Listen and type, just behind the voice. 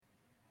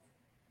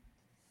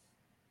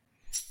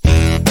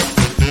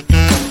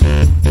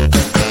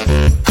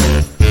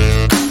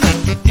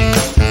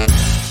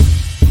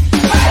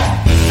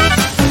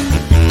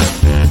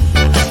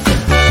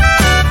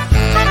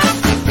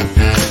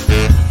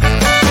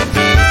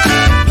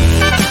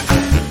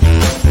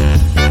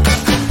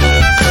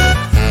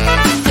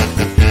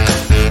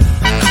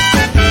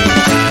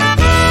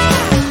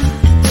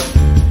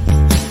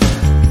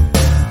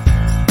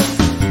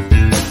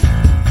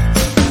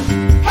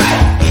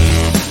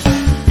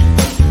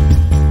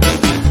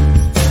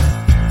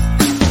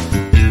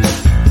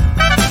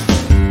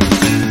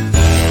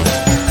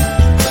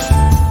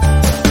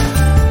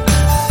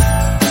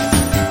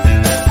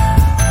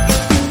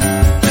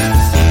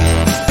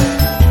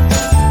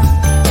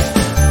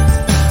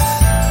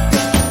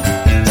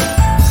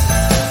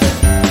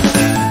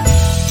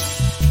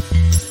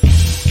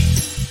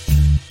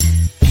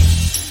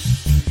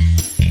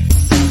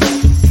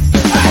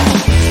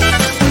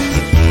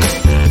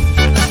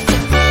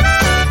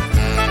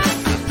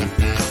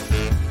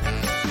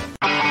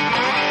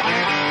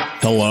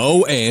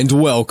Hello and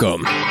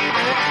welcome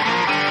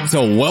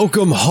to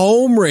Welcome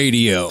Home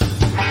Radio.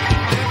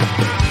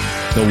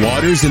 The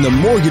waters in the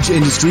mortgage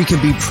industry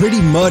can be pretty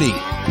muddy,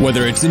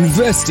 whether it's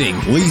investing,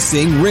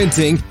 leasing,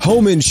 renting,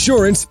 home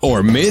insurance,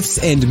 or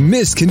myths and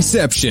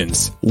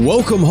misconceptions.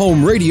 Welcome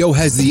Home Radio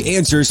has the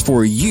answers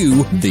for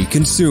you, the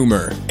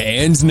consumer.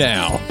 And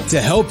now, to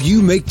help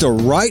you make the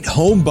right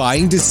home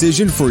buying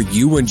decision for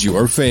you and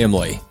your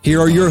family, here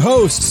are your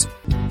hosts.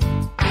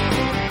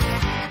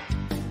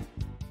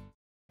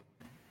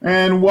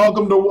 And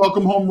welcome to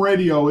Welcome Home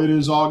Radio. It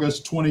is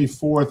August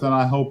 24th, and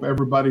I hope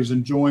everybody's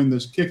enjoying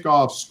this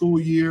kickoff school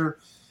year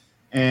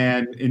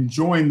and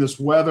enjoying this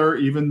weather,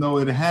 even though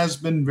it has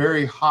been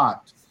very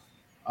hot.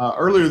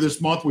 Earlier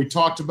this month, we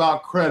talked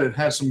about credit,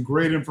 had some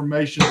great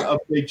information to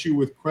update you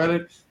with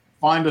credit.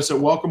 Find us at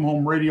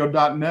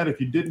welcomehomeradio.net.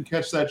 If you didn't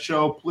catch that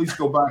show, please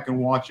go back and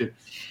watch it.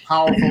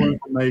 Powerful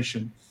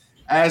information.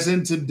 As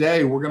in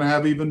today, we're going to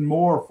have even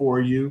more for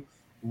you.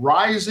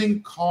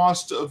 Rising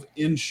cost of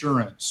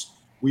insurance.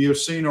 We have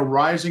seen a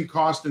rising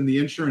cost in the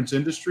insurance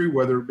industry,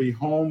 whether it be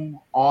home,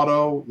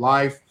 auto,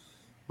 life.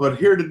 But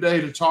here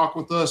today to talk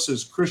with us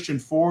is Christian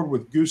Ford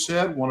with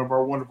Goosehead, one of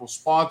our wonderful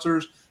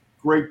sponsors,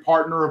 great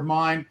partner of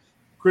mine.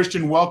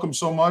 Christian, welcome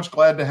so much.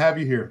 Glad to have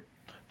you here.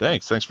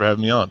 Thanks for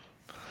having me on.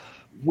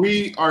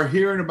 We are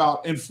hearing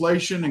about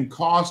inflation and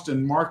cost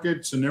and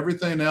markets and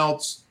everything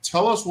else.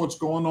 Tell us what's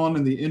going on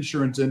in the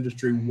insurance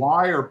industry.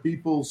 Why are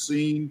people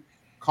seeing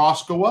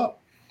costs go up?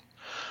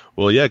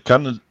 Well, yeah,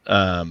 kind of,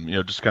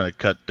 just kind of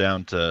cut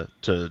down to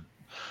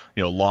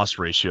loss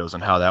ratios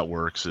and how that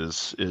works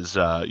is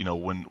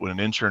when an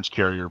insurance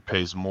carrier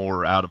pays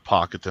more out of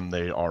pocket than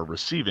they are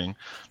receiving,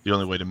 the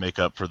only way to make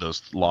up for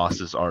those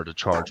losses are to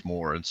charge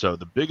more. And so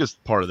the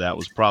biggest part of that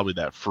was probably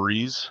that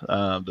freeze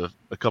a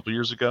couple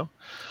years ago.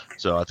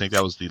 So I think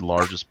that was the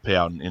largest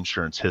payout in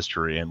insurance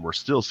history, and we're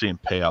still seeing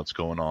payouts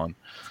going on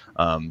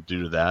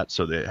due to that.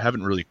 So they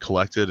haven't really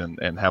collected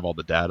and have all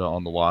the data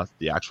on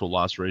the actual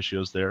loss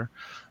ratios there.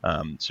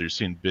 So you're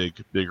seeing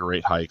big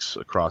rate hikes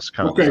across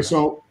kind of. Okay,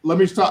 so let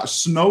me stop.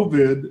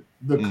 Snowvid,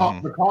 the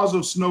cause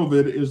of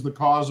Snowvid is the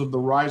cause of the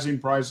rising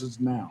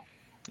prices now.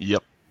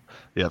 Yep.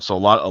 Yeah. So a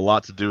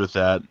lot to do with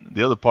that.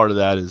 The other part of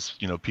that is,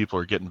 people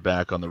are getting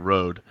back on the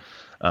road.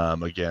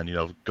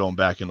 Again, going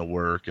back into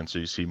work. And so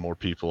you see more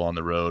people on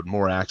the road,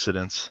 more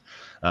accidents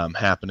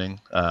happening.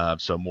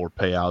 So more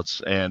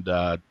payouts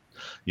and,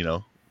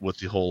 with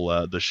the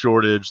whole the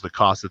shortage, the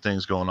cost of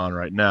things going on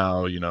right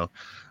now,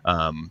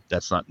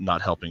 that's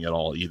not helping at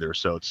all either.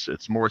 So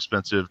it's more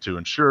expensive to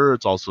insure.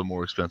 It's also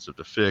more expensive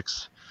to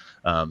fix.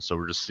 So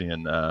we're just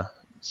seeing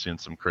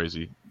some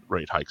crazy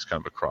rate hikes kind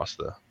of across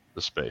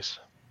the space.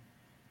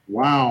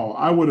 Wow,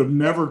 I would have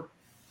never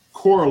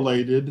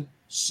correlated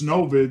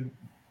Snowvid.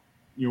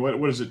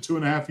 What is it?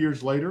 2.5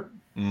 years later,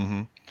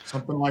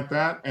 something like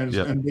that, and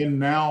then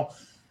now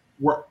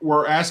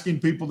we're asking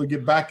people to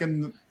get back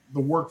in the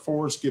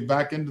workforce, get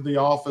back into the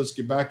office,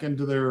 get back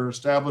into their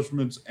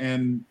establishments,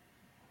 and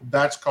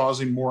that's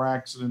causing more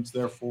accidents,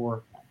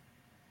 therefore.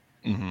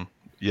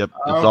 Yep.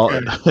 Okay.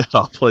 It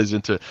all plays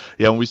into it.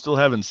 Yeah, and we still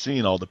haven't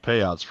seen all the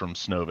payouts from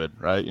Snowvid,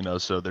 right?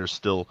 So there's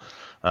still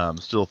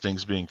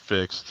things being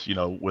fixed,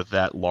 with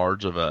that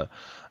large of a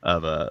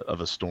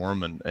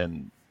storm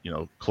and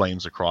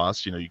claims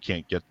across, you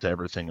can't get to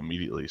everything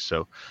immediately.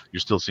 So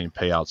you're still seeing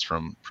payouts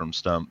from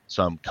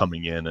some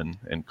coming in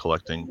and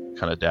collecting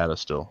kind of data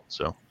still.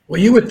 So. Well,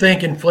 you would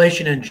think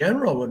inflation in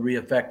general would be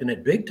affecting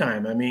it big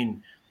time. I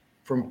mean,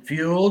 from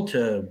fuel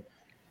to,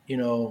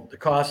 the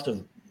cost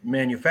of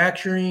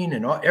manufacturing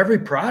and every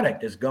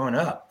product has gone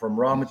up from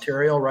raw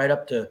material right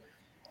up to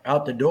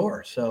out the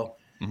door. So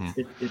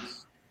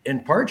it's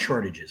in part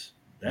shortages.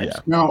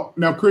 Now,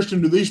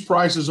 Christian, do these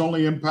prices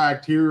only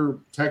impact here,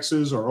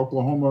 Texas or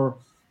Oklahoma,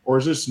 or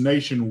is this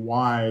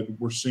nationwide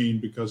we're seeing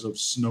because of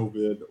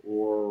Snowvid?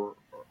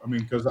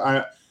 Because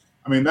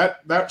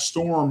that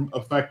storm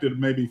affected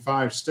maybe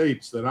 5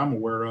 states that I'm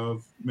aware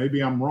of.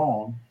 Maybe I'm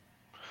wrong.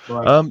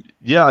 But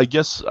I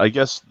guess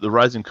the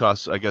rising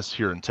costs,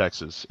 here in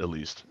Texas at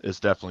least, is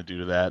definitely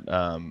due to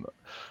that.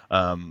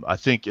 I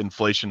think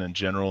inflation in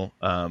general.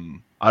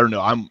 I don't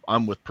know.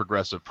 I'm with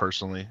Progressive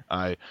personally.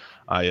 I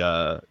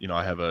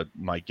have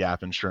my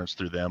Gap insurance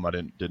through them. I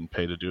didn't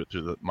pay to do it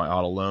through my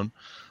auto loan,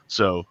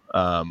 so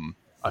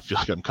I feel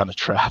like I'm kind of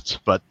trapped.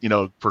 But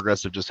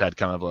Progressive just had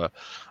kind of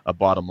a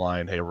bottom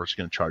line. Hey, we're just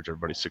going to charge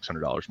everybody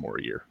 $600 more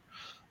a year,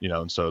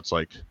 and so it's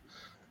like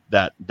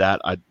that.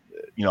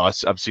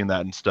 I've seen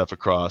that and stuff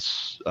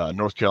across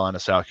North Carolina,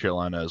 South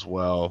Carolina as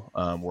well,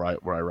 where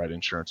I write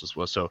insurance as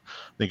well. So I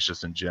think it's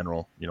just in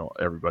general,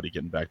 everybody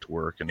getting back to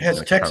work. And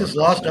has Texas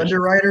lost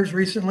underwriters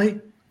recently?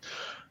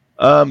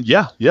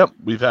 Yep.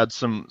 We've had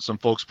some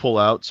folks pull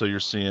out. So you're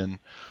seeing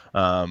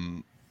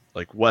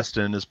like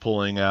Weston is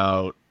pulling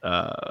out.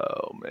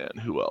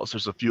 Who else?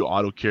 There's a few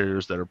auto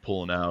carriers that are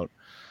pulling out.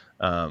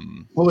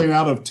 Pulling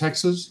out of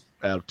Texas?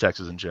 Out of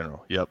Texas in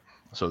general. Yep.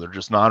 So they're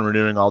just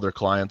non-renewing all their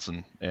clients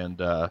and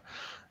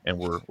and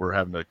we're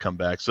having to come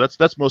back. So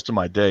that's most of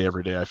my day.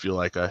 Every day I feel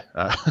like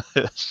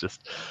it's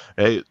just,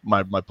 hey,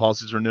 my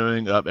policy's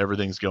renewing up,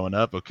 everything's going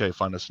up. Okay,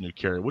 find us a new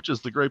carrier, which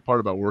is the great part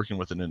about working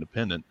with an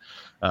independent.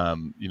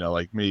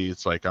 Like me,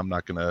 it's like I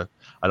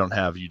don't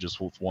have you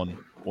just with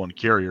one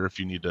carrier. If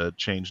you need to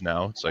change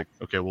now, it's like,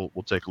 okay, we'll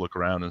take a look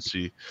around and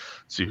see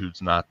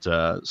who's not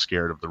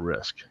scared of the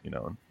risk,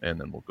 and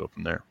then we'll go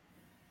from there.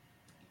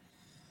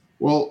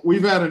 Well,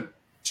 we've had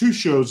 2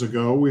 shows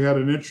ago, we had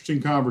an interesting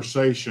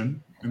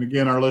conversation. And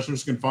again, our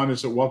listeners can find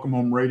us at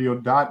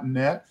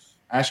welcomehomeradio.net.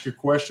 Ask your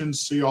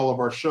questions, see all of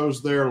our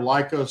shows there,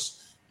 like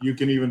us. You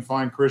can even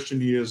find Christian.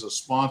 He is a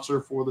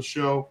sponsor for the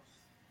show.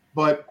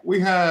 But we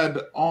had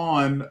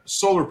on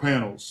solar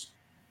panels,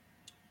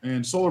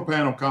 and solar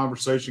panel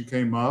conversation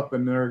came up,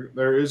 and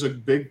there is a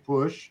big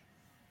push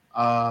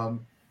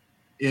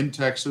in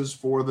Texas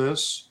for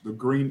this, the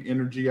green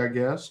energy, I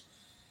guess.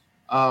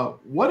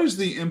 What is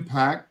the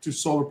impact to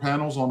solar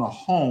panels on a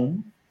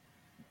home?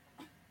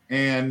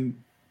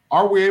 And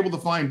are we able to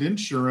find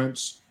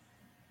insurance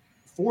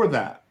for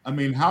that? I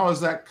mean, how is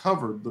that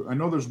covered? I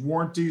know there's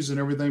warranties and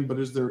everything, but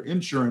is there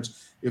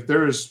insurance? If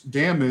there is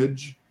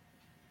damage,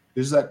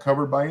 is that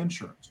covered by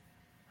insurance?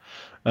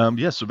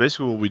 So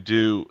basically what we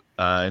do,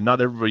 and not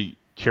every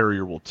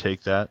carrier will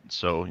take that.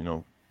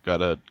 So,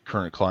 got a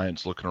current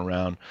client's looking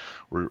around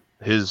where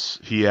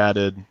he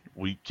added,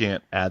 we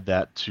can't add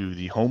that to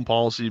the home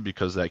policy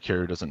because that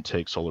carrier doesn't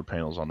take solar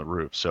panels on the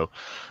roof. So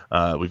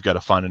we've got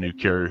to find a new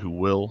carrier who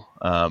will,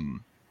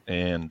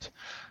 and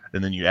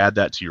then you add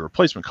that to your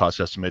replacement cost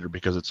estimator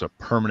because it's a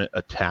permanent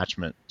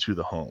attachment to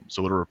the home.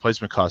 So what a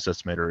replacement cost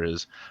estimator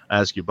is, I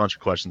ask you a bunch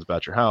of questions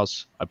about your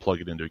house, I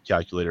plug it into a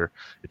calculator,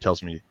 it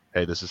tells me,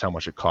 hey, this is how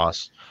much it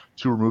costs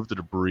to remove the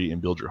debris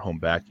and build your home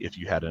back if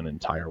you had an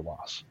entire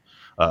loss,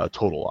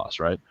 total loss,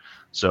 right?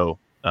 So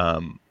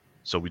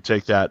we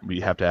take that, we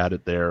have to add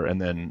it there,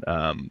 and then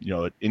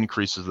it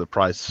increases the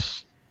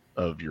price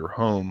of your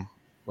home,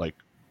 like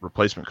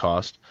replacement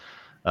cost.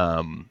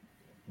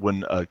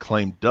 When a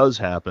claim does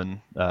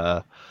happen,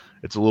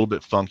 it's a little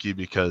bit funky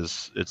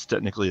because it's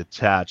technically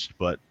attached,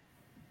 but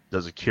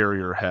does a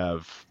carrier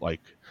have,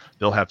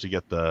 they'll have to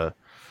get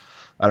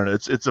I don't know.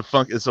 It's a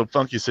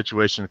funky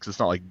situation because it's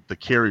not like the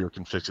carrier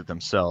can fix it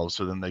themselves.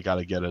 So then they got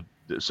to get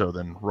so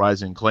then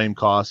rising claim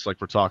costs, like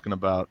we're talking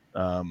about,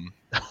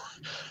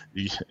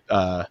 you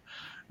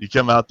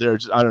come out there,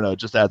 I don't know, it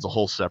just adds a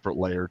whole separate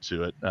layer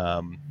to it.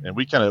 And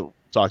we kind of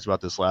talked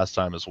about this last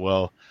time as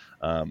well.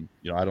 I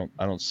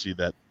don't see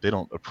that they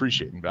don't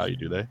appreciate in value,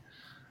 do they?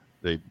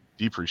 They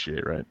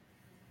depreciate, right?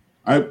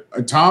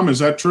 Tom, is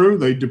that true?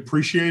 They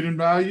depreciate in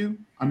value?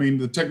 I mean,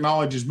 the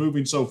technology is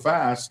moving so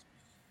fast.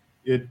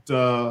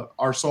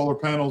 Are solar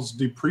panels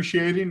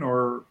depreciating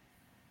or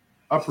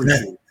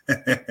appreciating?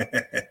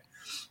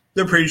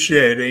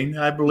 Depreciating.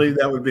 I believe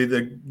that would be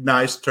the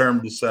nice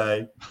term to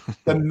say.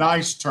 The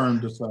nice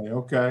term to say.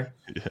 Okay.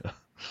 Yeah.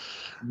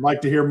 I'd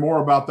like to hear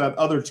more about that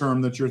other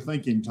term that you're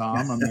thinking,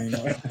 Tom. I mean,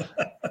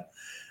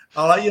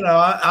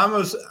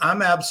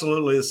 I'm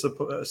absolutely a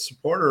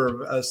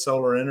supporter of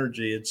solar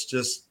energy. It's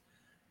just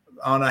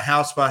on a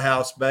house by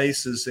house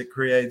basis, it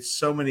creates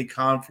so many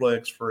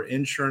conflicts for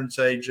insurance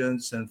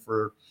agents and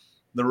for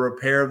the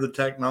repair of the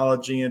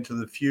technology into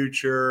the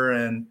future.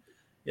 And,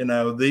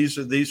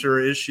 these are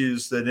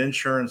issues that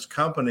insurance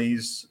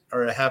companies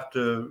have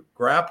to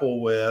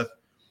grapple with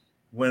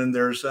when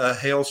there's a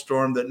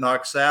hailstorm that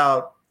knocks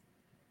out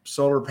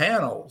solar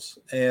panels,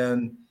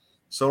 and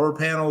solar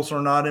panels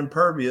are not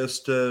impervious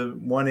to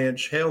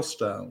 1-inch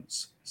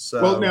hailstones.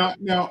 So, well,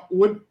 now,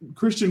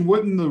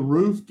 wouldn't the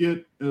roof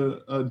get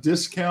a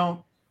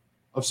discount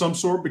of some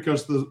sort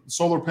because the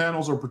solar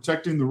panels are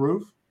protecting the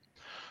roof?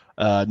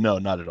 No,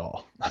 not at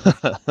all.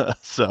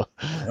 So,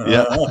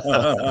 yeah.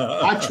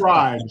 I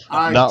tried.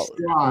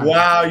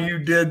 Wow, you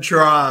did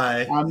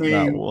try. I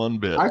mean, not one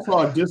bit. I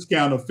saw a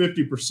discount of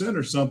 50%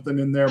 or something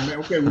in there.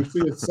 Okay, we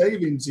see a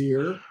savings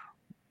here.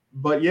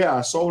 But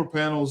yeah, solar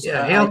panels.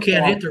 Yeah, hail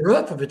can't hit the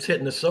roof if it's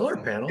hitting the solar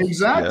panels.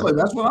 Exactly. Yeah.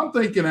 That's what I'm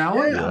thinking,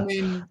 Alan. Yeah. I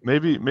mean,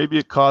 maybe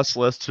it costs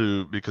less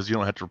because you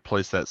don't have to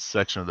replace that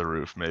section of the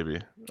roof. Maybe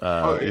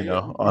but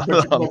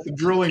the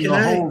drilling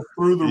the hole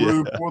through the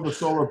roof for the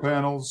solar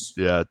panels.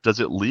 Yeah. Does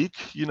it leak?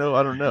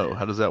 I don't know.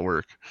 How does that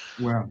work?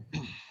 Well,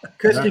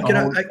 Kristen,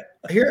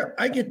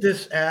 I get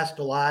this asked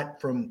a lot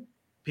from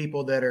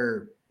people that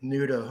are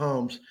new to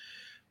homes.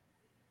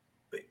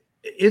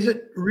 Is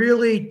it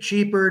really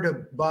cheaper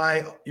to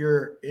buy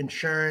your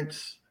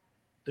insurance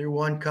through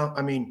one company?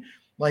 I mean,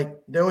 like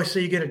they always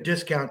say you get a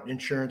discount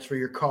insurance for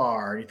your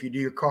car if you do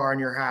your car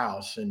and your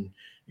house and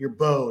your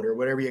boat or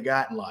whatever you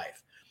got in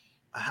life.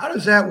 How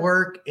does that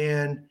work?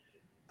 And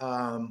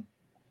I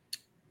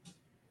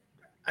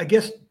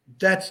guess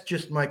that's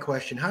just my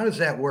question. How does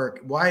that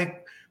work?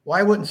 Why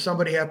wouldn't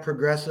somebody have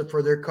Progressive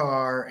for their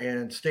car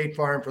and State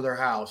Farm for their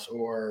house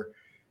or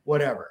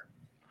whatever?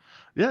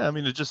 Yeah, I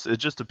mean, it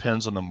just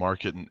depends on the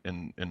market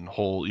and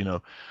whole.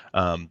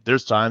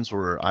 There's times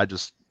where I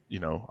just,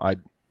 I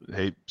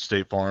hate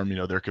State Farm.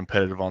 They're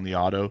competitive on the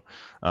auto.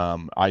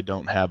 I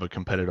don't have a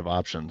competitive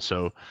option,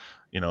 so,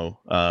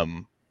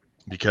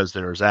 because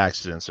there's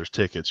accidents, there's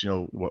tickets,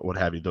 what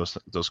have you,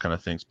 those kind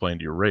of things play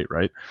into your rate,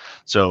 right?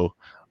 So,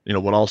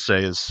 what I'll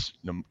say is,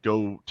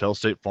 go tell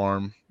State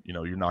Farm,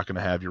 you're not going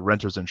to have your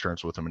renter's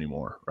insurance with them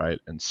anymore, right?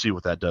 And see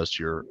what that does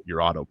to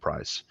your auto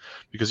price,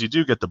 because you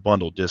do get the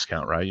bundle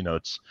discount, right?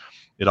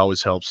 It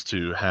always helps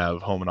to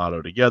have home and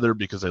auto together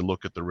because they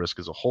look at the risk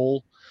as a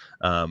whole,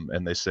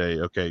 and they say,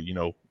 okay,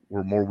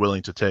 we're more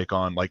willing to take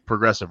on, like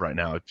Progressive right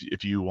now.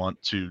 If you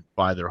want to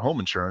buy their home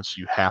insurance,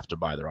 you have to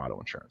buy their auto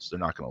insurance. They're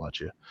not going to let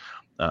you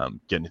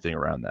get anything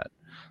around that.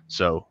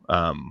 So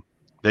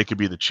they could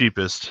be the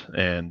cheapest,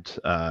 and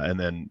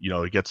then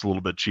it gets a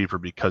little bit cheaper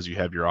because you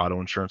have your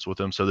auto insurance with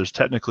them. So there's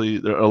technically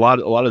a lot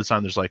of the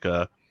time there's like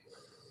a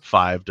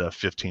 5 to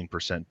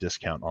 15%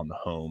 discount on the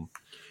home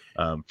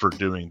for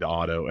doing the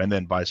auto, and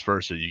then vice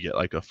versa, you get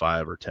like a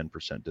 5 or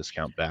 10%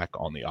 discount back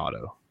on the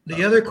auto.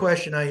 The other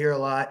question I hear a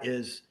lot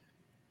is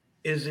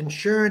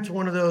insurance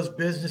one of those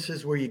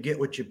businesses where you get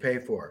what you pay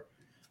for?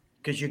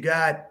 Because you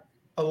got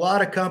a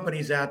lot of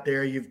companies out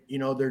there,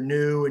 they're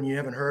new and you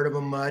haven't heard of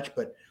them much,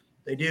 but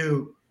they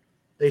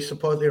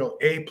suppose,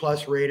 A+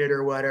 rated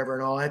or whatever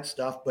and all that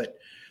stuff. But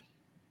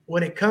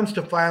when it comes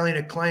to filing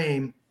a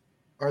claim,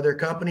 are there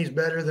companies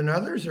better than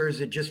others, or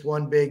is it just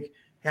one big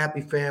happy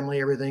family,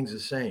 everything's the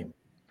same?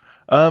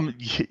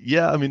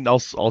 Yeah, I mean, I'll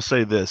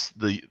say this,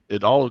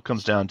 it all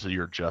comes down to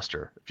your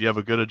adjuster. If you have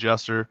a good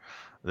adjuster,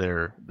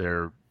 they're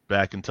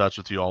back in touch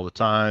with you all the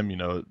time,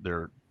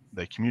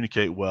 they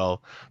communicate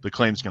well, the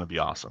claim's going to be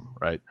awesome,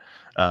 right?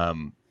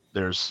 So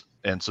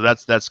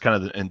that's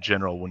kind of in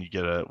general, when you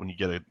get a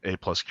A+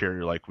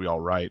 carrier like we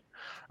all write,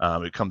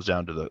 it comes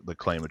down to the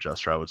claim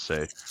adjuster, I would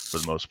say, for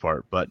the most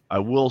part. But I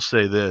will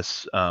say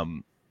this,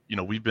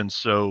 we've been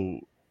so,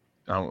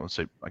 I don't want to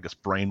say, I guess,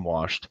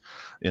 brainwashed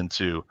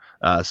into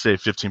say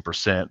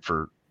 15%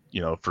 for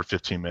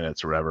 15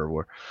 minutes or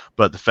whatever.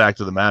 But the fact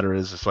of the matter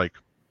is, it's like,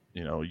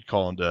 you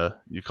call in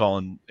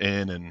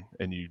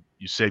and you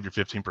save your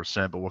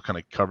 15%, but what kind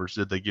of coverage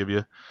did they give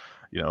you?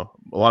 A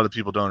lot of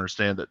people don't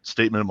understand that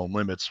state minimum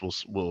limits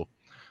will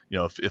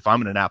if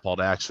I'm in an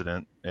at-fault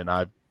accident and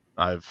I've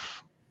I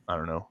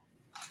don't know,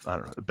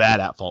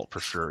 bad at fault for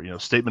sure.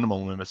 State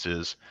minimum limits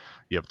is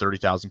you have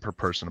 30,000 per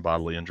person of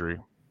bodily injury,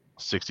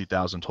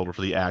 60,000 total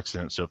for the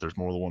accident. So if there's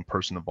more than one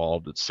person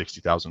involved, it's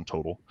 60,000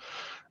 total,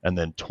 and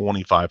then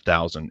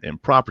 25,000 in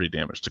property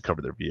damage to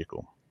cover their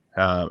vehicle.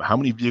 How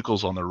many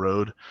vehicles on the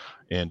road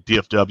in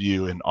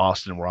DFW in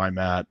Austin, where I'm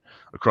at,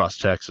 across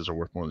Texas, are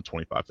worth more than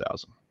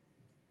 25,000?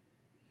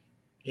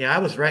 Yeah, I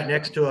was right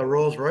next to a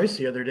Rolls Royce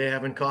the other day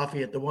having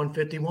coffee at the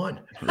 151.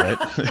 Right.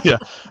 Yeah.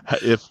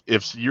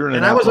 If you're in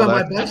an I was on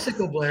my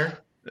bicycle, Blair.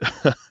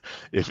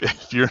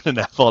 if you're in an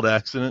at-fault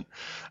accident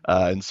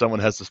and someone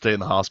has to stay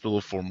in the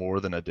hospital for more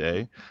than a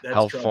day,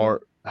 how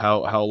far does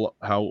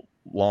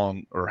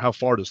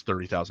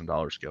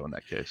 $30,000 go in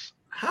that case?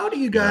 How do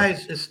you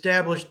guys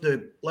establish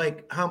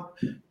how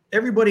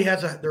everybody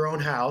has their own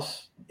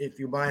house, if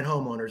you're buying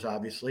homeowners,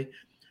 obviously?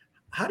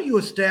 How do you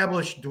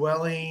establish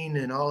dwelling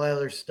and all that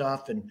other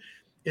stuff? And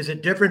is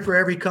it different for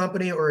every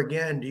company? Or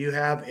again, do you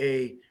have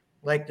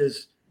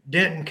does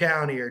Denton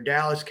County or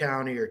Dallas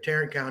County or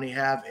Tarrant County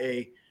have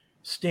a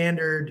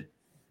standard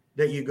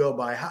that you go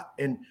by? How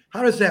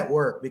does that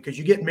work? Because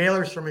you get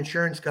mailers from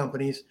insurance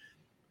companies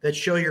that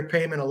show your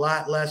payment a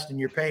lot less than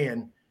you're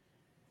paying.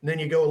 And then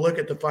you go look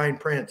at the fine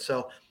print.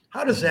 So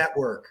how does that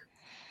work?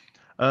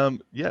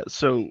 Yeah.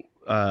 So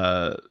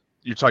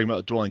you're talking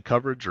about dwelling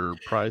coverage or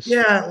price?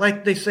 Yeah.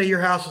 Like they say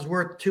your house is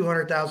worth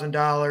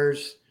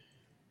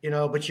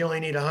 $200,000, but you only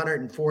need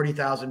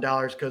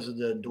 $140,000 because of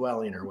the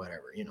dwelling or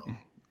whatever,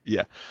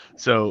 Yeah.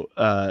 So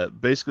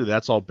basically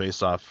that's all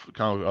based off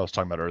kind of what I was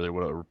talking about earlier,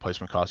 what a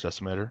replacement cost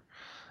estimator,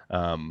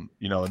 and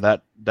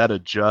that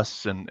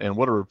adjusts and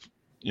what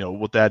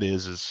that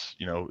is,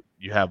 you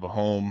have a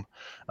home,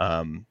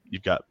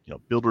 you've got,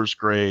 builder's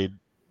grade,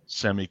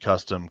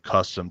 semi-custom,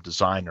 custom,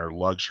 designer,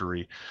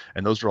 luxury,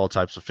 and those are all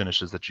types of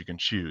finishes that you can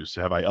choose.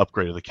 Have I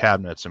upgraded the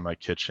cabinets in my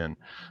kitchen?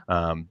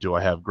 Do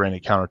I have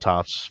granite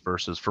countertops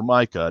versus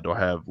Formica? Do I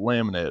have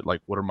laminate?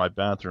 Like, what are my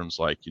bathrooms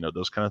like?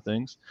 Those kind of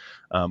things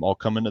all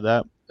come into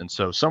that. And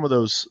so some of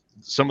those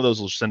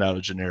will send out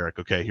a generic,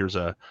 okay, here's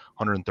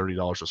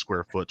 $130 a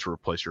square foot to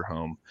replace your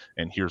home,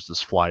 and here's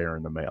this flyer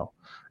in the mail.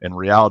 In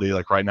reality,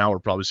 like right now, we're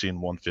probably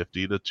seeing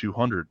 $150 to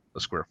 $200 a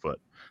square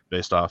foot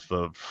based off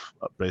of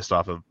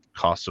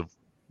cost of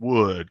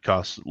wood,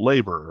 cost of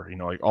labor,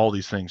 like all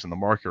these things in the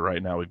market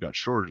right now, we've got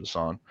shortages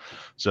on.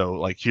 So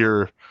like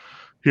here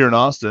in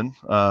Austin,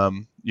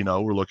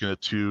 we're looking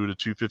at $200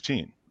 to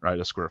 $215, right,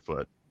 a square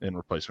foot in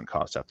replacement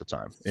cost at the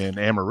time. In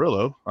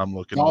Amarillo, I'm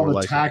looking all more the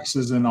like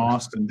taxes in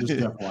Austin, just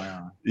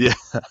FYI. Yeah.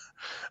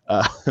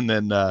 And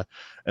then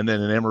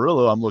in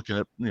Amarillo, I'm looking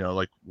at,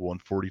 like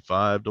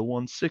 145 to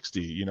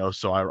 160,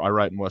 so I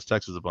write in West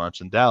Texas a bunch.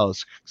 In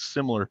Dallas,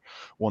 similar,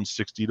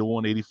 160 to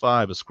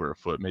 185 a square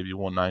foot, maybe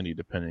 190,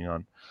 depending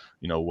on,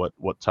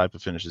 what type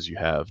of finishes you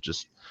have.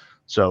 Just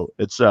so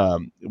it's,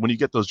 when you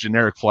get those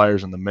generic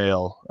flyers in the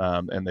mail,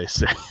 and they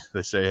say,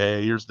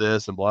 hey, here's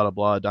this and blah,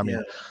 blah, blah. I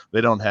mean,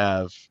 they don't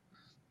have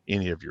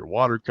any of your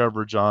water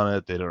coverage on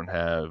it. They don't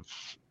have,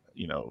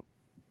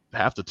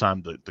 half the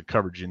time the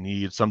coverage you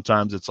need.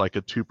 Sometimes it's like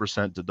a 2%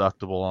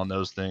 deductible on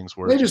those things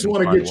where they just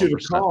want to get you to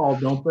 1%. call,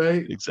 don't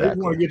they? Exactly.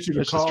 They want to get you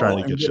to It's call. just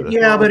trying to get you to.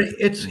 Yeah, but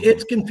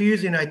it's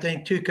confusing, I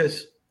think, too,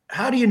 because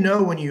how do you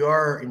know when you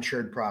are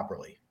insured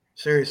properly?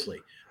 Seriously.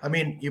 I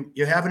mean,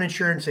 you have an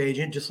insurance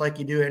agent just like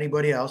you do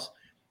anybody else,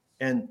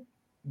 and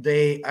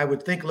they, I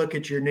would think, look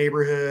at your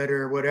neighborhood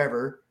or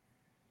whatever.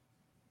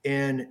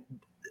 And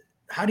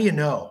how do you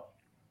know?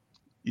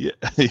 Yeah,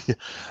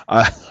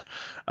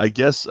 I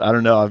guess I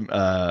don't know.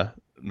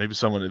 Maybe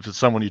if it's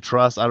someone you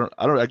trust.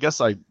 I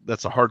guess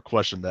that's a hard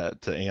question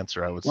to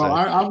answer. I would say. Well,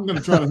 I'm going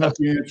to try to help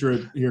you answer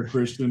it here,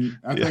 Christian.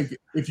 I think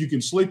if you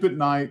can sleep at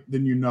night,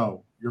 then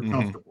you're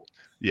comfortable.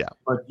 Yeah.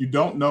 But you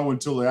don't know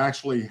until it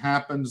actually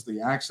happens.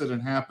 The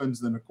accident happens,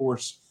 then of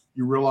course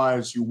you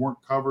realize you weren't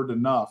covered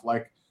enough.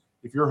 Like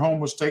if your home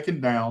was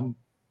taken down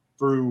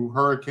through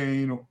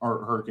hurricane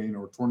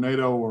or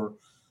tornado or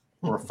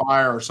a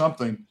fire or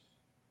something.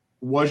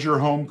 Was your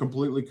home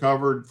completely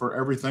covered for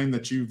everything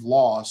that you've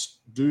lost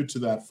due to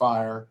that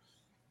fire?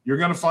 You're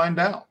going to find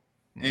out.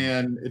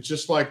 And it's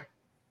just like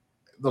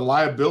the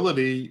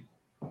liability,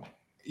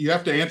 you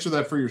have to answer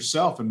that for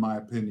yourself, in my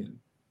opinion.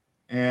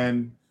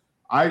 And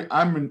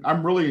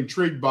I'm really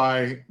intrigued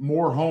by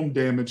more home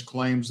damage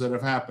claims that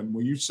have happened.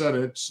 Well, you said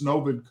it,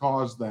 Snowvid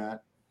caused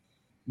that.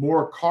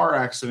 More car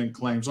accident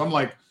claims.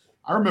 I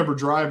remember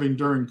driving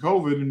during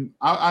COVID, and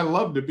I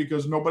loved it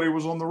because nobody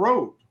was on the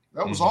road.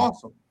 That was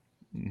awesome.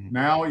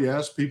 Now,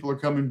 yes, people are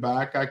coming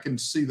back. I can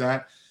see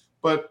that.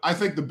 But I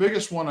think the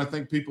biggest one I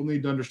think people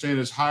need to understand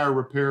is higher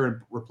repair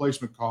and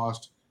replacement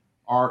costs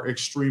are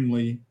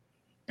extremely,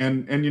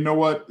 and you know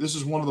what? This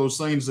is one of those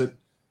things that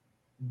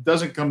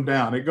doesn't come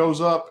down. It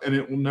goes up and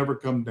it will never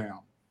come down.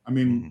 I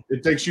mean,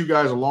 it takes you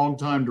guys a long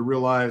time to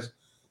realize,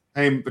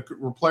 hey,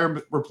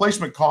 the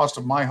replacement cost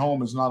of my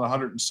home is not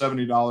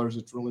 $170.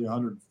 It's really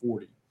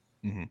 $140.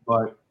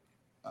 But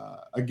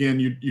again,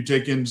 you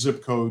take in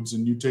zip codes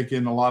and you take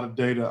in a lot of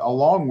data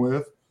along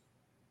with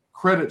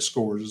credit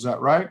scores. Is that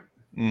right?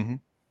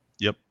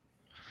 Yep.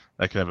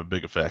 That can have a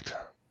big effect.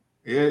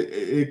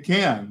 It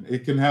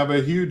can have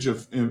a huge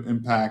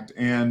impact.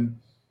 And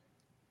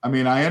I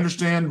mean, I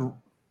understand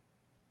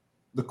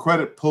the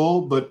credit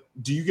pull, but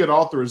do you get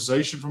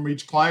authorization from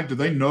each client? Do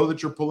they know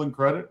that you're pulling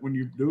credit when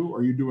you do, or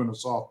are you doing a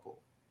soft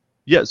pull?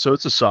 Yeah. So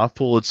it's a soft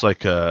pull. It's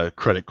like a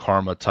Credit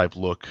Karma type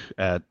look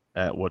at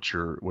what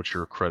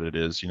your credit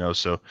is,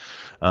 so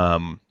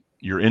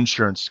your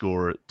insurance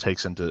score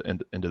takes into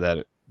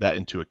that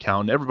into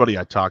account. And everybody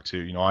I talk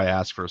to, I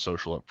ask for a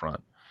social up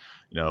front,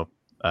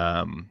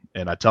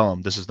 and I tell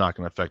them this is not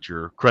going to affect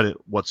your credit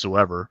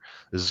whatsoever.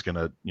 This is going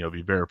to,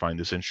 be verifying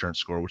this insurance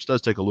score, which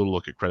does take a little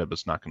look at credit, but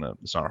it's not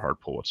a hard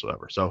pull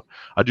whatsoever. So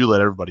I do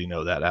let everybody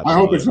know that. I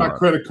hope it's not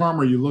Credit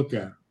Karma you look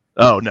at.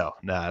 Oh, no,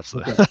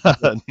 absolutely.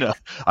 Okay. No,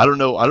 I don't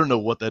know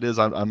what that is.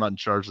 I'm not in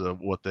charge of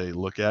what they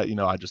look at.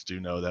 I just do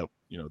know that,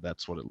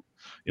 that's what it,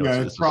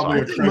 it's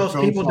probably most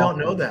people don't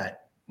know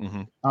that.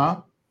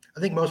 Huh? I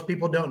think most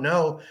people don't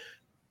know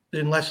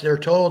unless they're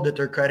told that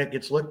their credit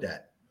gets looked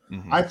at.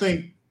 I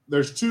think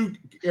there's two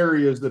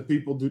areas that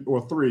people do,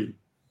 or three.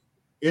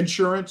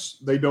 Insurance,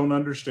 they don't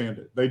understand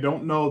it. They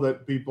don't know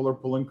that people are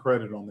pulling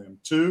credit on them.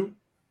 2,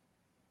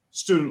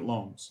 student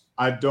loans.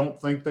 I don't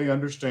think they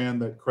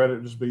understand that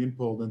credit is being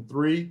pulled. And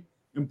 3,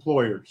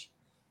 employers.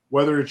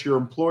 Whether it's your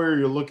employer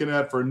you're looking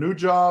at for a new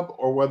job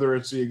or whether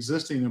it's the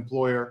existing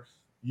employer,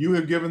 you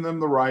have given them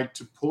the right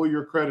to pull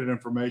your credit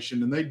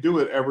information. And they do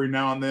it every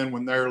now and then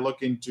when they're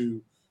looking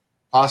to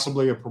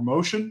possibly a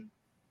promotion,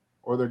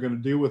 or they're going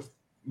to deal with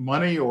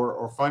money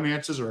or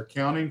finances or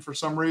accounting for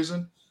some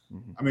reason.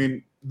 I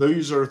mean,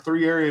 these are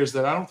 3 areas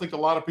that I don't think a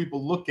lot of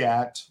people look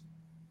at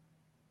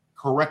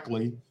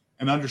correctly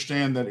and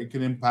understand that it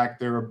can impact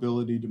their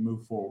ability to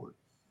move forward.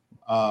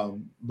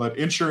 But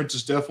insurance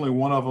is definitely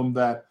one of them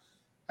that,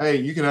 hey,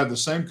 you can have the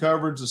same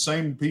coverage, the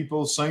same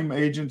people, same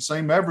agent,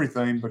 same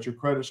everything, but your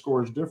credit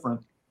score is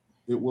different.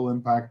 It will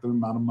impact the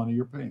amount of money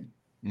you're paying.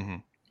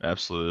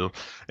 Absolutely.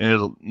 And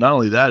it'll not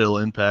only that, it'll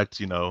impact,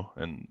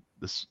 and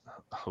this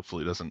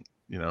hopefully doesn't,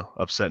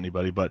 upset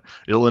anybody, but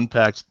it'll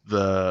impact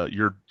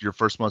your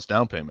first month's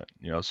down payment.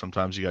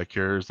 Sometimes you got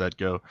carriers that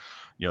go,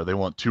 they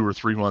want 2 or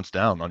 3 months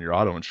down on your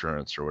auto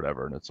insurance or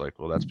whatever. And it's like,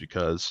 well, that's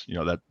because,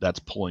 that's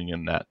pulling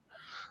in that,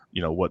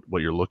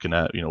 what you're looking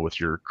at, with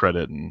your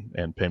credit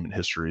and payment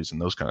histories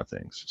and those kind of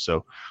things.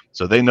 So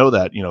they know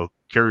that,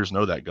 carriers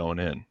know that going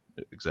in.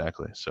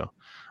 Exactly. So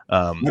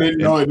I didn't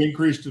know it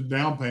increased the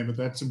down payment.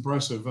 That's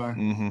impressive.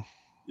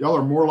 Y'all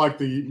are more like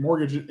the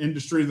mortgage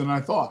industry than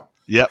I thought.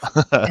 Yep.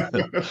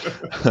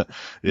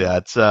 Yeah,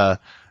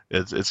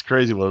 it's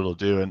crazy what it'll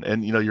do.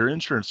 And your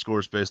insurance score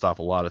is based off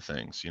a lot of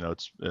things.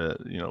 It's where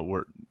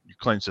your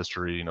claims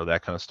history,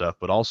 that kind of stuff,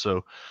 but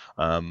also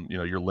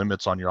your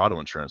limits on your auto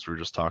insurance. We were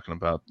just talking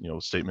about,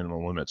 state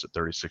minimum limits at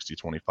 30, 60,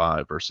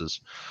 25 versus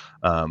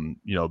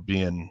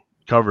being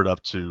covered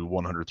up to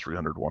 100,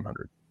 300,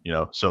 100.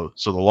 So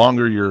the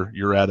longer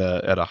you're at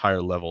a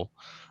higher level,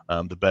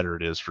 the better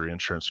it is for your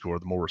insurance score,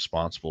 the more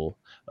responsible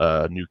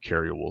new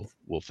carrier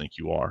will think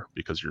you are,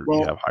 because you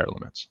have higher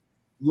limits.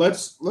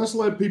 Let's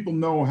let people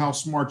know how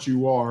smart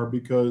you are,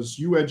 because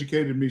you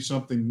educated me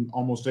something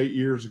almost 8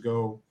 years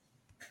ago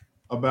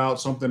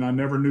about something I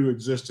never knew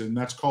existed, and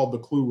that's called the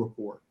Clue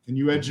Report. Can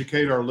you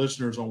educate our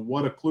listeners on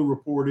what a Clue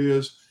Report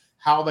is,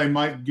 how they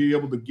might be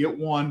able to get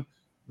one,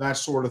 that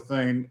sort of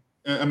thing?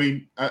 I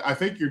mean, I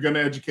think you're going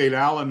to educate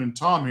Alan and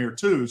Tom here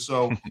too,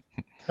 so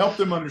help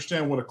them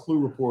understand what a Clue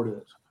Report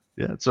is.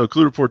 Yeah, so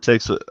Clue Report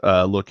takes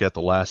a look at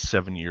the last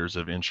 7 years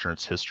of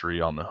insurance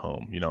history on the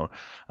home.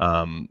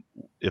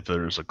 If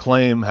there's a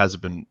claim, has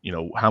it been,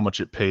 how much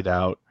it paid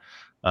out.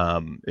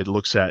 It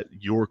looks at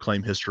your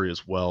claim history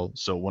as well.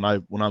 So when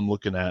I'm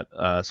looking at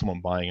someone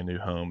buying a new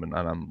home and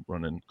I'm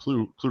running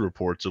Clue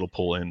Reports, it'll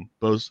pull in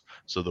both.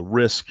 So the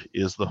risk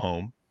is the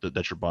home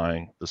that you're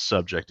buying. The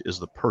subject is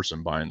the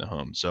person buying the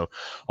home. So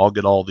I'll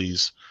get all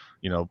these,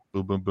 boom,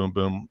 boom, boom,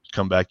 boom,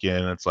 come back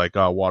in. It's like,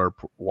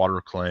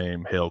 water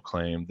claim, hail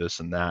claim, this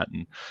and that.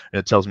 And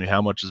it tells me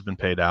how much has been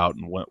paid out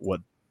and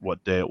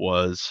what day it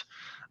was.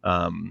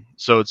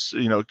 So it's,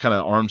 it kind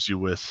of arms you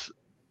with,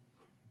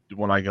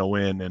 when I go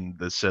in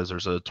and it says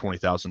there's a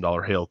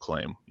 $20,000 hail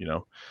claim,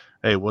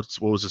 hey, what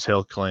was this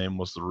hail claim?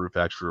 Was the roof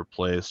actually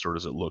replaced, or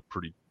does it look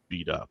pretty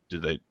beat up?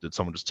 Did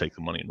someone just take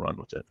the money and run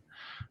with it?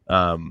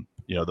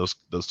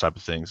 Those type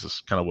of things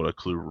is kind of what a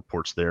Clue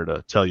Report's there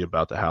to tell you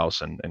about the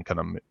house and kind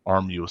of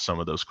arm you with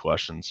some of those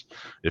questions,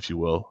 if you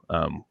will,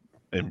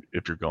 and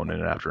if you're going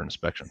in after an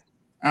inspection.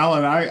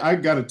 Alan, I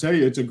got to tell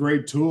you, it's a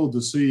great tool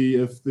to see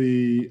if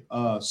the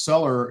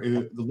seller,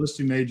 the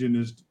listing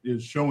agent,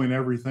 is showing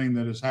everything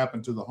that has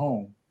happened to the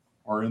home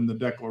or in the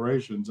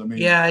declarations. I mean,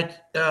 yeah,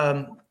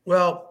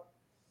 well,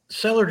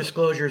 seller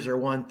disclosures are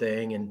one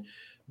thing,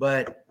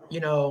 but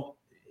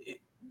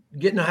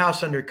getting a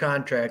house under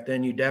contract,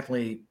 then you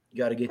definitely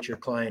got to get your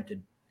client to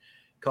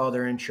call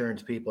their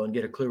insurance people and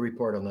get a Clue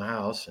Report on the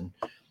house. And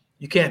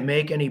you can't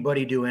make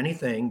anybody do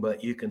anything,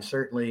 but you can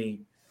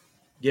certainly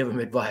give them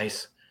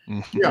advice.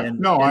 Yeah,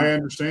 I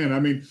understand. I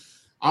mean,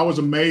 I was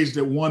amazed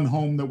at one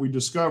home that we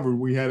discovered.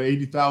 We had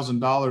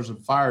 $80,000 of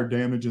fire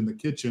damage in the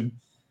kitchen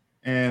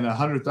and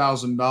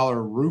 $100,000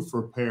 roof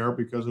repair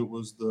because it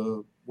was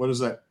what is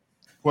that,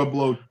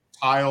 Pueblo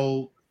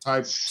tile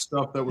type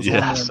stuff that was on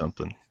there.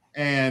 Something.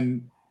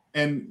 And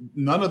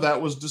none of that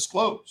was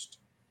disclosed.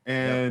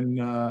 And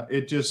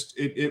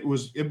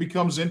it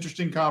becomes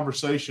interesting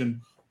conversation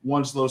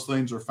once those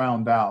things are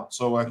found out.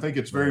 So I think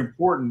it's very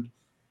important.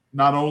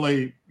 Not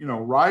only,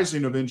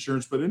 rising of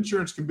insurance, but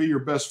insurance can be your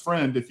best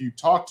friend if you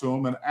talk to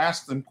them and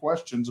ask them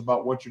questions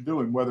about what you're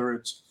doing, whether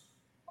it's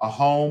a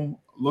home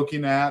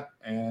looking at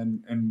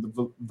and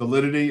the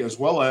validity, as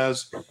well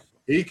as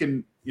he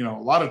can, a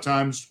lot of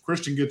times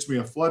Christian gets me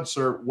a flood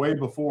cert way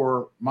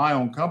before my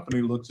own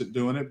company looks at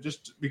doing it,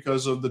 just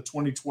because of the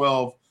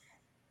 2012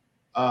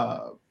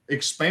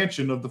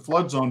 expansion of the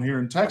flood zone here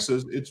in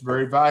Texas. It's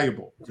very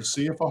valuable to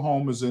see if a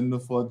home is in the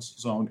flood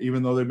zone,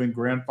 even though they've been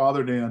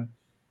grandfathered in.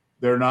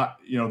 They're not,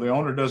 the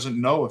owner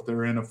doesn't know if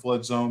they're in a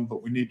flood zone,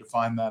 but we need to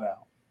find that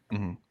out.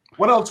 Mm-hmm.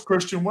 What else,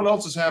 Christian? What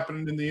else is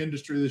happening in the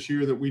industry this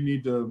year that we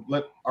need to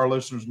let our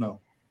listeners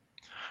know?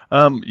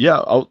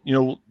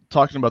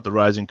 Talking about the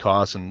rising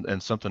costs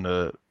and something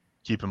to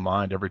keep in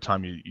mind every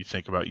time you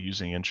think about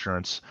using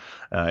insurance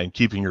and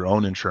keeping your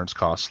own insurance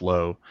costs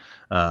low,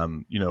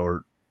 when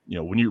you're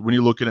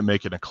looking at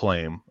making a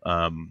claim,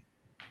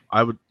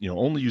 I would,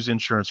 only use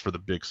insurance for the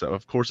big stuff.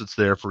 Of course, it's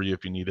there for you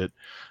if you need it.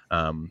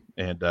 And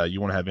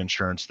you want to have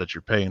insurance that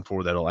you're paying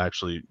for that'll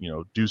actually,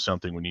 do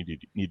something when you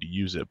need to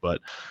use it.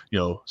 But,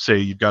 say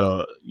you've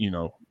got you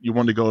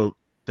want to go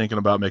thinking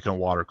about making a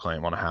water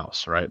claim on a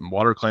house, right? And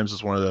water claims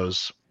is one of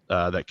those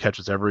that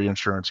catches every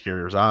insurance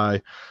carrier's eye.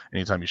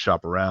 Anytime you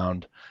shop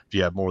around, if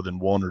you have more than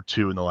one or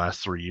two in the last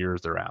 3 years,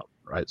 they're out,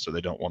 right? So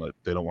they don't want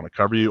to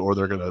cover you, or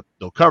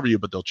they'll cover you,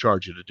 but they'll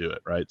charge you to do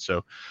it, right?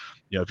 So,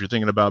 if you're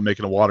thinking about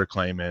making a water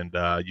claim and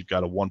you've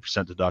got a 1%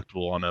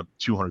 deductible on a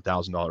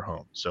 $200,000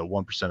 home, so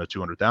 1% of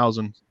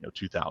 200,000,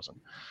 $2,000,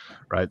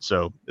 right?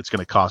 So it's going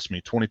to cost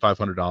me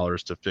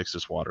 $2,500 to fix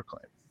this water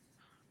claim.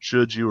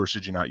 Should you or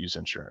should you not use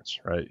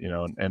insurance, right?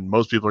 And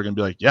most people are going to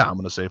be like, yeah, I'm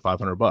going to save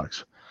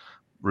 $500.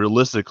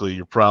 Realistically,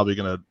 you're probably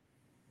going to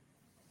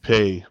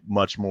pay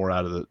much more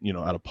out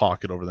of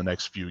pocket over the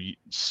next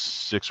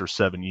 6 or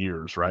 7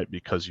 years, right?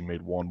 Because you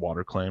made one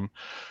water claim.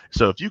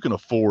 So if you can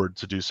afford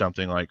to do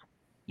something like,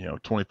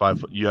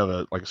 25, you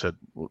have like I said,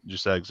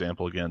 just that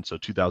example again. So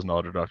 $2,000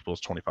 deductible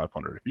is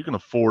 $2,500. If you can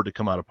afford to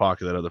come out of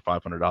pocket that other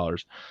 $500,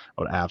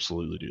 I would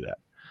absolutely do that.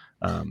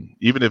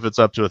 Even if it's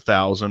up to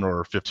 $1,000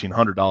 or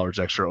 $1,500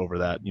 extra over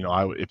that,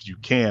 if you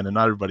can, and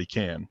not everybody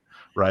can,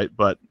 right?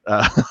 But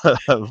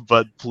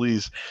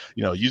please,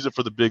 use it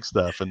for the big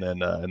stuff, and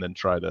then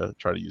try to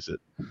use it,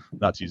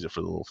 not to use it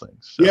for the little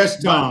things. So.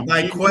 Yes, Tom.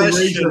 My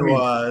question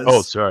was.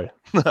 Oh, sorry.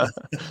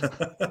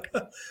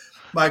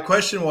 My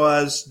question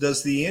was,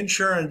 does the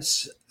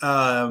insurance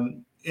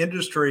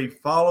industry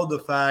follow the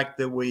fact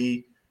that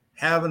we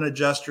have an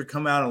adjuster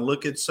come out and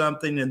look at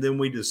something and then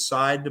we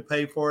decide to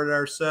pay for it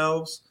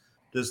ourselves?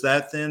 does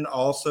that then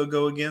also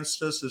go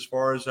against us as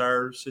far as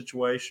our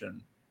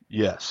situation?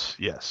 Yes.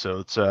 So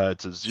it's a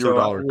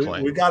 $0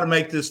 claim. We got to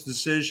make this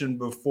decision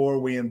before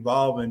we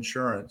involve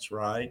insurance,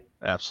 right?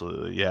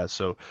 Absolutely. Yeah.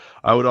 So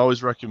I would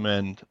always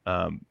recommend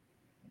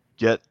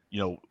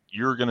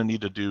you're going to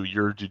need to do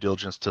your due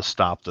diligence to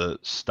stop the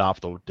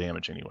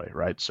damage anyway,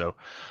 right? So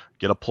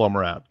get a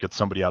plumber out, get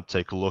somebody out to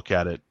take a look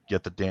at it,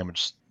 get the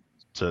damage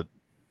to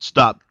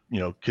stop,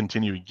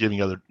 continue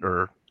giving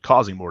or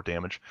causing more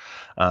damage.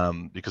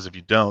 Because if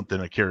you don't,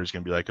 then a carrier is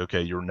going to be like,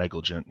 okay, you're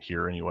negligent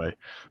here anyway.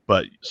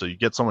 But so you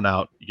get someone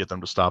out, you get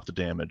them to stop the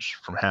damage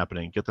from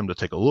happening, get them to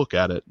take a look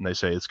at it, and they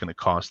say it's going to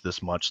cost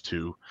this much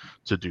to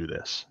do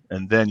this.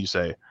 And then you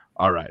say,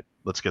 all right,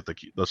 let's get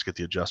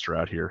the adjuster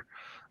out here.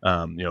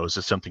 Is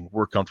this something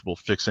we're comfortable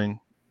fixing?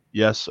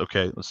 Yes.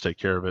 Okay. Let's take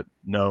care of it.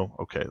 No.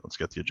 Okay. Let's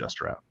get the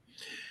adjuster out.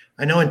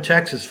 I know in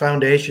Texas,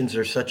 foundations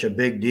are such a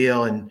big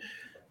deal, and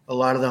a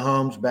lot of the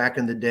homes back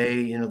in the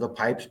day, the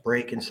pipes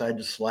break inside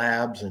the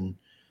slabs, and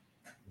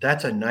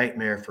that's a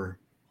nightmare for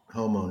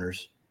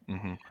homeowners.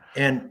 Mm-hmm.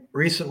 And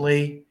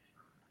recently,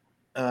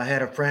 I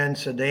had a friend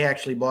said they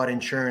actually bought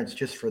insurance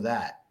just for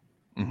that.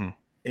 Mm-hmm.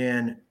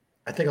 And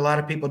I think a lot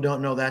of people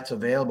don't know that's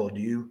available.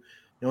 Do you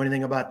know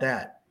anything about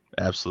that?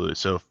 Absolutely.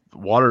 So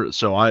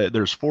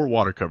there's 4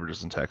 water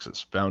coverages in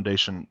Texas,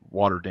 foundation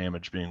water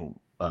damage being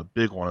a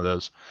big one of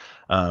those.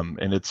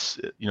 And it's,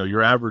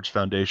 your average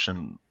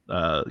foundation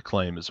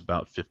claim is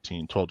about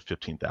 12 to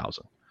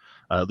 15,000.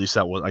 At least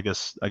that was, I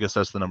guess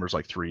that's the numbers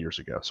like 3 years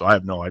ago. So I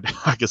have no idea.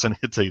 I guess I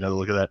need to take another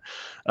look at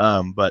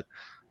that. But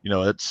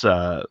it's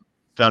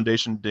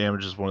foundation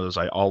damage is one of those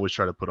I always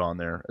try to put on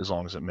there as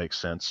long as it makes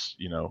sense,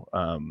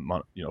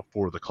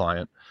 for the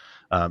client.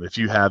 If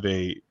you have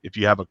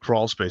a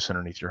crawl space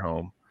underneath your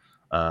home,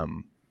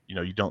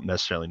 you don't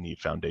necessarily need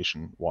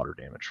foundation water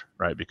damage,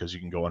 right? Because you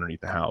can go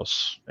underneath the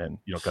house and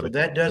you don't got to. So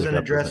that doesn't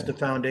address the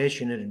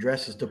foundation. It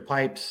addresses the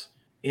pipes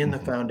in Mm-hmm.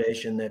 the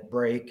foundation that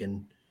break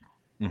and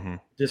Mm-hmm.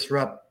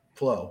 disrupt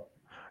flow.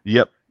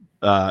 Yep.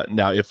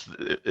 Now,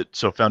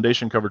 so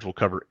foundation coverage will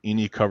cover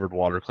any covered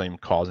water claim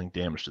causing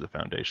damage to the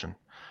foundation.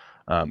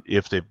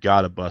 If they've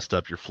got to bust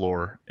up your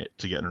floor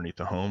to get underneath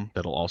the home,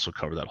 that'll also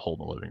cover that hole in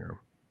the living room.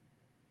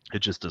 It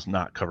just does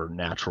not cover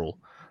natural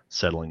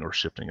settling or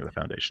shifting of the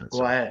foundation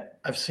itself. Well,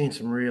 I've seen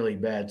some really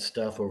bad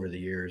stuff over the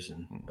years,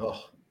 and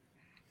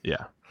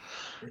yeah,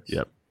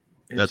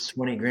 that's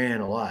 $20,000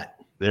 a lot.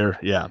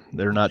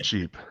 They're not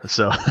cheap.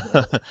 So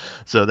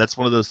so that's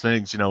one of those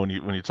things, when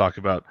you talk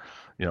about,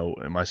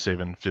 am I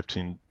saving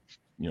 15%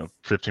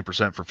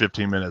 for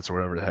 15 minutes or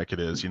whatever the heck it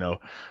is,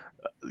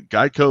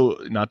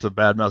 Geico, not to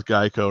badmouth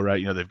Geico,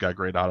 right? They've got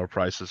great auto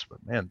prices,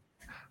 but man,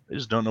 they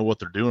just don't know what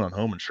they're doing on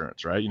home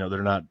insurance, right?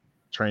 They're not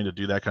trained to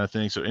do that kind of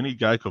thing. So any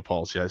Geico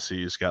policy I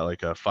see has got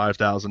like a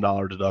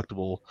 $5,000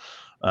 deductible,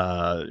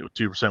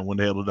 2% wind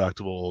hail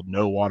deductible,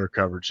 no water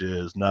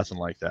coverages, nothing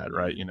like that,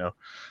 right?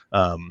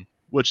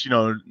 Which,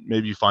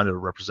 maybe you find a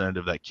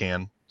representative that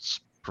can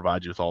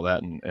provide you with all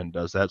that and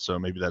does that. So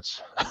maybe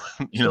that's,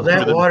 So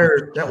that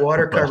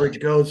water coverage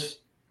goes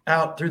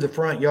out through the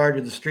front yard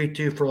to the street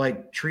too, for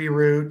like tree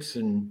roots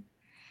and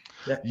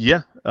that.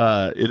 Yeah.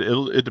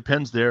 It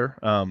depends there.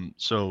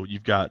 So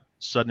you've got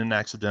sudden and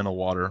accidental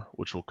water,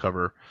 which will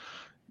cover,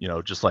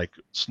 just like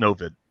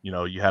Snowvid,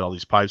 you had all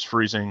these pipes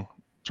freezing,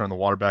 turn the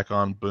water back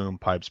on, boom,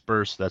 pipes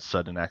burst. That's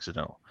sudden and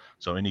accidental.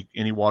 So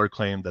any water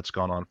claim that's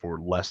gone on for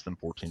less than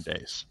 14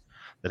 days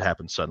that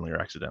happens suddenly or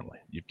accidentally,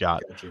 you've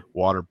got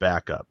water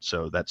backup.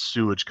 So that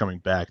sewage coming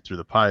back through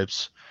the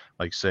pipes,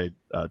 like say,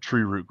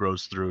 tree root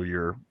grows through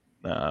your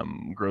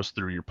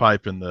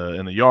pipe in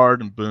the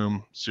yard, and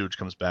boom, sewage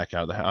comes back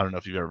out of the house. I don't know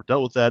if you've ever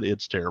dealt with that.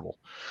 It's terrible.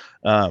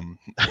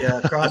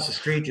 Across the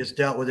street just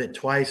dealt with it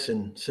twice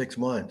in 6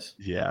 months.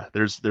 Yeah.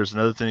 There's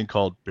another thing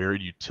called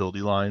buried utility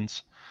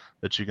lines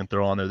that you can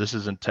throw on there. This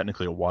isn't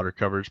technically a water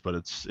coverage, but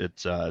it's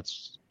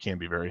can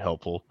be very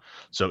helpful.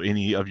 So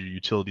any of your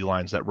utility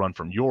lines that run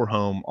from your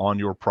home on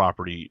your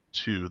property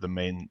to the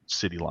main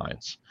city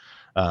lines,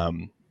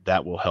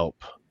 that will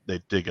help.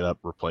 They dig it up,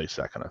 replace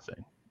that kind of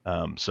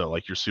thing. So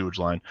like your sewage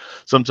line,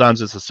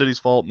 sometimes it's the city's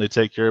fault and they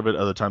take care of it.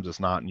 Other times it's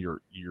not, and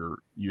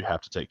you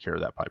have to take care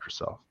of that pipe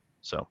yourself.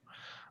 So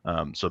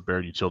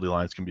buried utility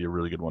lines can be a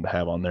really good one to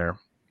have on there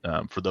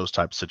for those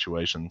types of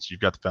situations. You've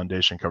got the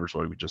foundation coverage,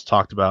 what we just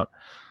talked about.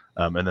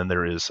 And then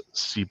there is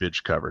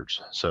seepage coverage.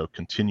 So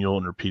continual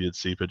and repeated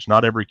seepage.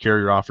 Not every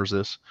carrier offers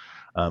this.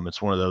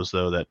 It's one of those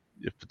though that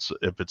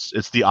if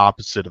it's the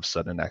opposite of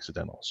sudden and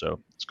accidental. So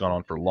it's gone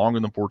on for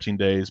longer than 14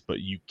 days, but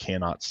you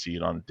cannot see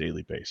it on a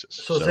daily basis.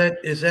 So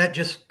is that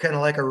just kind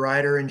of like a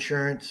rider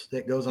insurance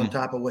that goes on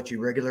top of what you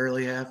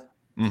regularly have?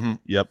 Mm-hmm.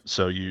 Yep.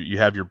 So you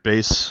have your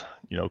base,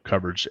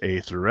 coverage A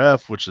through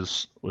F, which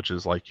is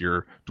like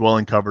your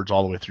dwelling coverage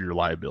all the way through your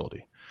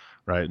liability,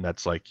 right? And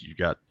that's like you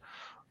got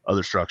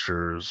other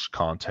structures,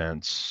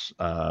 contents,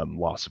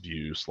 loss of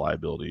use,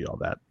 liability, all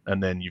that.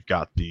 And then you've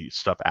got the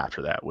stuff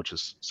after that, which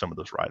is some of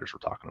those riders we're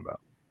talking about.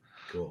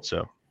 Cool.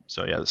 So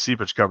yeah, the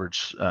seepage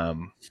coverage,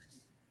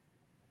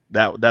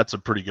 that's a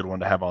pretty good one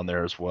to have on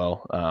there as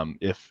well.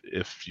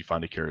 If you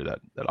find a carrier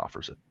that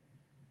offers it.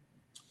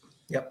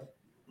 Yep.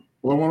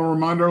 Well, I want to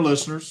remind our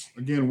listeners,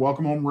 again,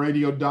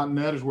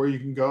 welcomehomeradio.net is where you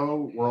can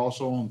go. We're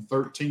also on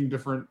 13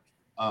 different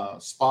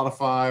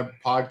Spotify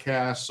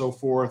podcasts, so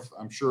forth.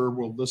 I'm sure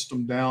we'll list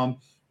them down,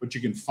 but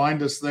you can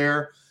find us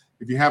there.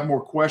 If you have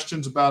more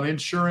questions about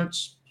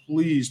insurance,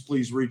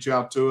 please reach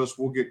out to us.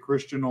 We'll get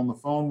Christian on the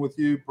phone with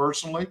you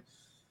personally.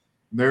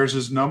 There's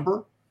his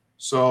number.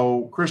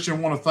 So, Christian, I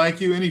want to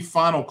thank you. Any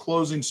final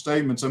closing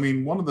statements? I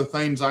mean, one of the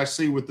things I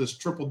see with this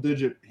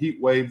triple-digit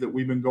heat wave that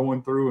we've been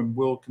going through and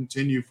will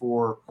continue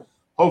for,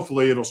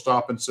 hopefully it'll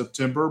stop in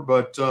September,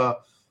 but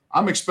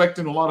I'm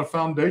expecting a lot of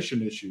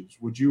foundation issues.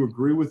 Would you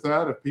agree with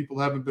that? If people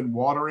haven't been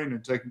watering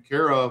and taken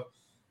care of,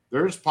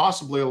 there's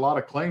possibly a lot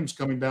of claims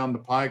coming down the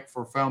pike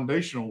for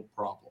foundational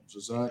problems.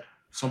 Is that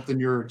something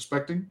you're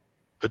expecting?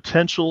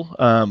 Potential.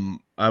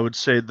 I would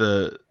say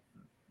the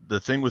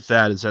thing with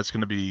that is that's going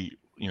to be,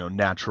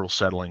 natural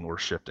settling or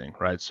shifting,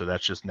 right? So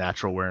that's just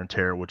natural wear and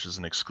tear, which is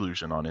an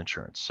exclusion on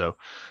insurance. So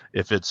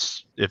if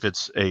it's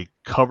a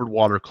covered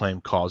water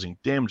claim causing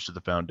damage to the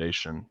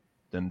foundation,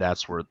 then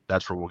that's where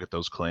we'll get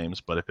those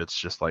claims. But if it's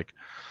just like,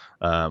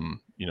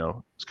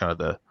 it's kind of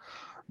the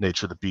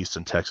nature of the beast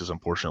in Texas,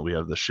 unfortunately, we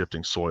have the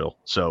shifting soil.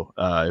 So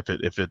if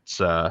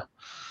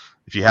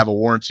you have a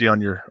warranty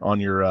on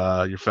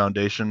your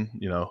foundation,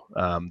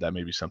 that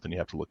may be something you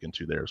have to look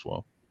into there as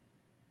well.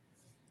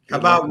 How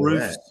about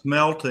roof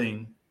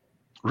melting?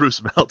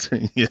 Roof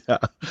melting, yeah.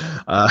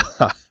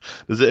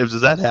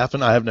 Does that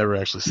happen? I have never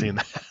actually seen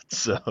that.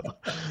 So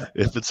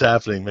if it's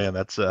happening, man,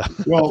 that's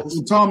well,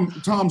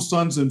 Tom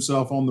suns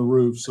himself on the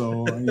roof,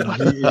 so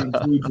he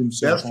includes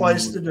himself. Best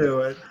place to do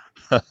it.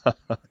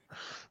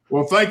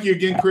 Well, thank you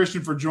again,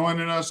 Christian, for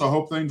joining us. I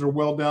hope things are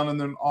well down in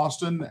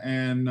Austin,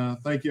 and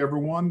thank you,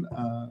 everyone.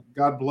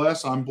 God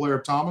bless. I'm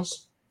Blair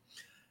Thomas.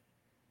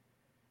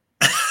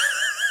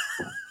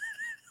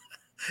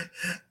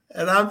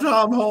 And I'm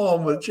Tom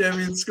Holm with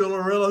Champion School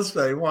of Real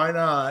Estate. Why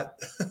not?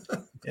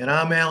 And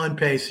I'm Alan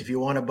Pace. If you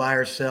want to buy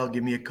or sell,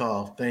 give me a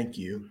call. Thank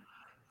you.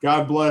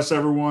 God bless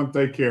everyone.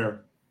 Take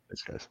care.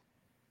 Thanks, guys.